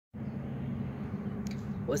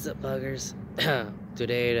What's up, buggers?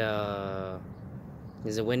 Today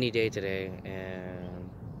is a windy day today, and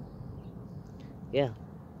yeah,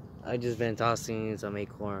 I just been tossing some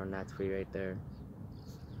acorn on that tree right there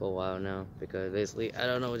for a while now because basically I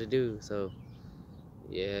don't know what to do. So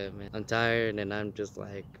yeah, man, I'm tired and I'm just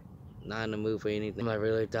like not in the mood for anything. I'm like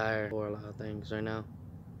really tired for a lot of things right now.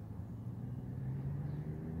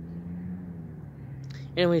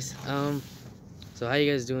 Anyways, so how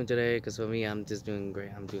you guys doing today? Because for me, I'm just doing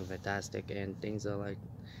great. I'm doing fantastic, and things are like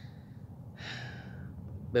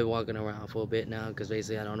been walking around for a bit now because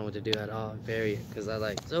basically I don't know what to do at all. Period. Because I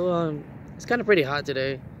like it's kind of pretty hot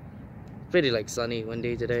today. Pretty like sunny one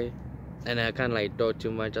day today, and I kind of like throw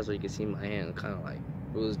too much. That's why you can see my hand kind of like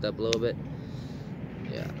bruised up a little bit.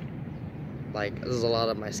 Yeah, like there's a lot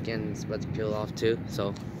of my skin is about to peel off too.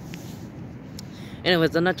 So,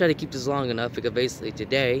 anyways, I'm not trying to keep this long enough because basically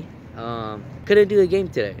today, couldn't do a game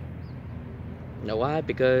today. You know why?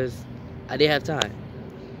 Because I didn't have time.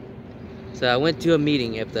 So I went to a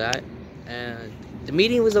meeting after that, and the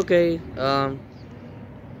meeting was okay.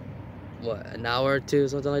 What, an hour or two,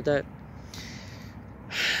 something like that.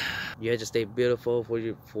 You have to stay beautiful for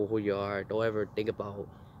who you are. Don't ever think about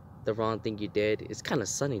the wrong thing you did. It's kind of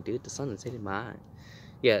sunny, dude. The sun is hitting my eye.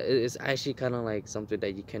 Yeah, it's actually kind of like something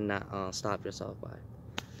that you cannot stop yourself by.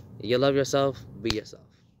 You love yourself, be yourself.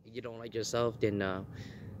 If you don't like yourself, then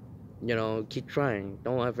you know, keep trying.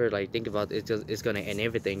 Don't ever like think about it's gonna end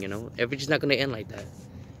everything. You know, everything's not gonna end like that.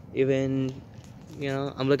 Even, you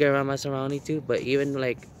know, I'm looking around my surrounding too, but even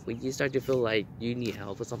like when you start to feel like you need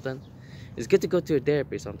help or something, it's good to go to a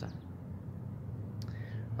therapy sometime.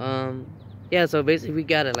 Yeah, so basically we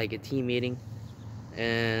got like a team meeting,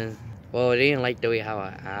 and well, they didn't like the way how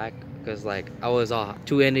I act because like I was all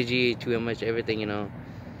too energy, too much everything, you know.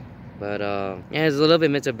 But yeah, it's a little bit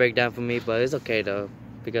mental breakdown for me, but it's okay though,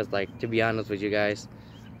 because like, to be honest with you guys,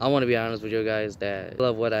 I want to be honest with you guys that I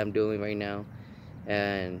love what I'm doing right now,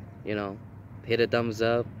 and you know, hit a thumbs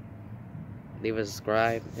up, leave a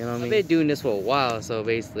subscribe. You know what I mean? I've been doing this for a while, so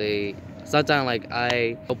basically sometimes like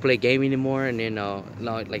I don't play game anymore, and then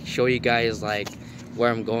like show you guys like where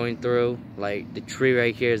I'm going through. Like the tree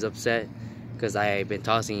right here is upset because I've been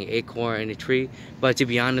tossing acorn in the tree. But to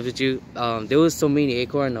be honest with you, there was so many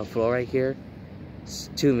acorn on the floor right here.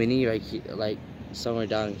 It's too many right here, like somewhere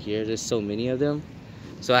down here. There's so many of them,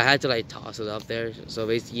 so I had to like toss it up there. So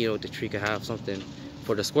basically, you know, the tree could have something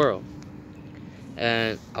for the squirrel.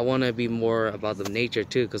 And I want to be more about the nature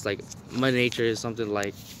too, because like my nature is something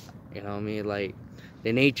like, you know what I mean, like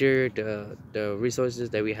the nature, the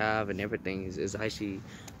resources that we have and everything is actually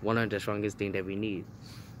one of the strongest things that we need.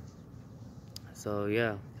 So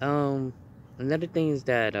yeah, another thing is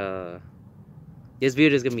that this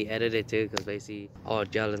video is gonna be edited too, because basically all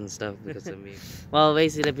jealous and stuff because of me. Well,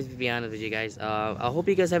 basically, let me be honest with you guys. I hope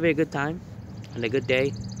you guys have a good time and a good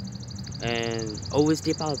day, and always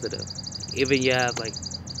stay positive. Even you have like,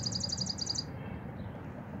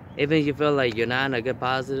 even if you feel like you're not in a good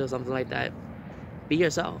positive, something like that, be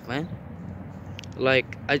yourself, man.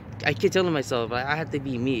 Like I keep telling myself I have to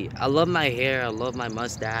be me. I love my hair, I love my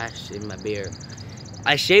mustache and my beard.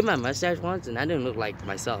 I shaved my mustache once and I didn't look like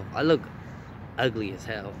myself. I look ugly as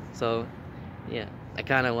hell. So yeah, I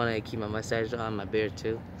kind of want to keep my mustache on, my beard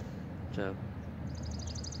too. So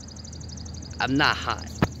I'm not hot.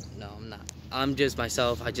 No, I'm not. I'm just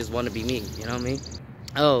myself. I just want to be me. You know what I mean?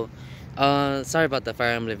 Oh, sorry about the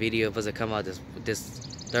Fire Emblem video. It wasn't come out this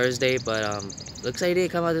Thursday, but looks like it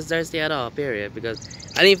didn't come out this Thursday at all. Period. Because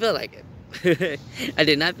I didn't feel like it. I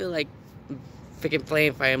did not feel like freaking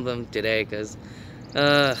playing Fire Emblem today. Because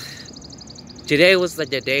today was like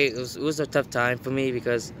the day. It was a tough time for me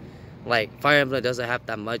because like Fire Emblem doesn't have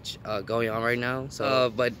that much going on right now.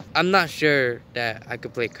 So, but I'm not sure that I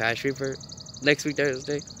could play Crash Reaper next week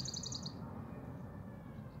Thursday.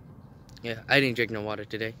 Yeah, I didn't drink no water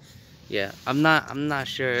today. Yeah, I'm not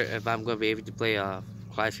sure if I'm gonna be able to play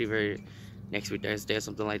Clash Fever next week Thursday or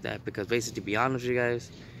something like that, because basically, to be honest with you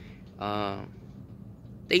guys,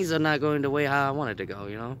 things are not going the way how I wanted to go,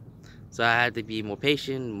 you know. So I had to be more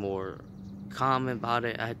patient, more calm about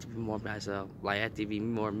it. I had to be more myself. Like I had to be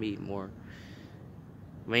more me, more.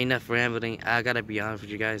 Main enough rambling. I gotta be honest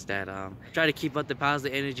with you guys that try to keep up the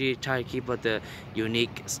positive energy, try to keep up the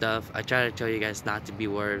unique stuff. I try to tell you guys not to be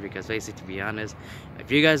worried, because basically, to be honest,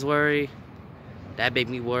 if you guys worry, that make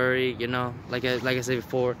me worry, you know. Like I said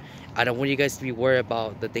before, I don't want you guys to be worried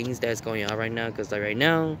about the things that's going on right now, because like right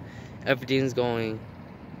now everything's going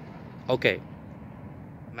okay.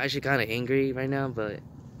 I'm actually kind of angry right now, but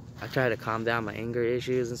I try to calm down my anger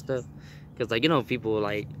issues and stuff. Because like, you know, people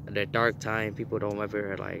like the dark time, people don't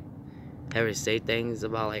ever like ever say things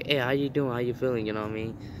about like, hey, how you doing, how you feeling, you know what I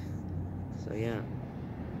mean? So yeah,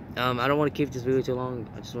 I don't want to keep this video too long.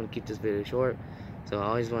 I just want to keep this video short. So all I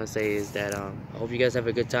always want to say is that I hope you guys have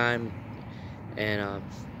a good time, and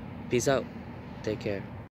peace out. Take care.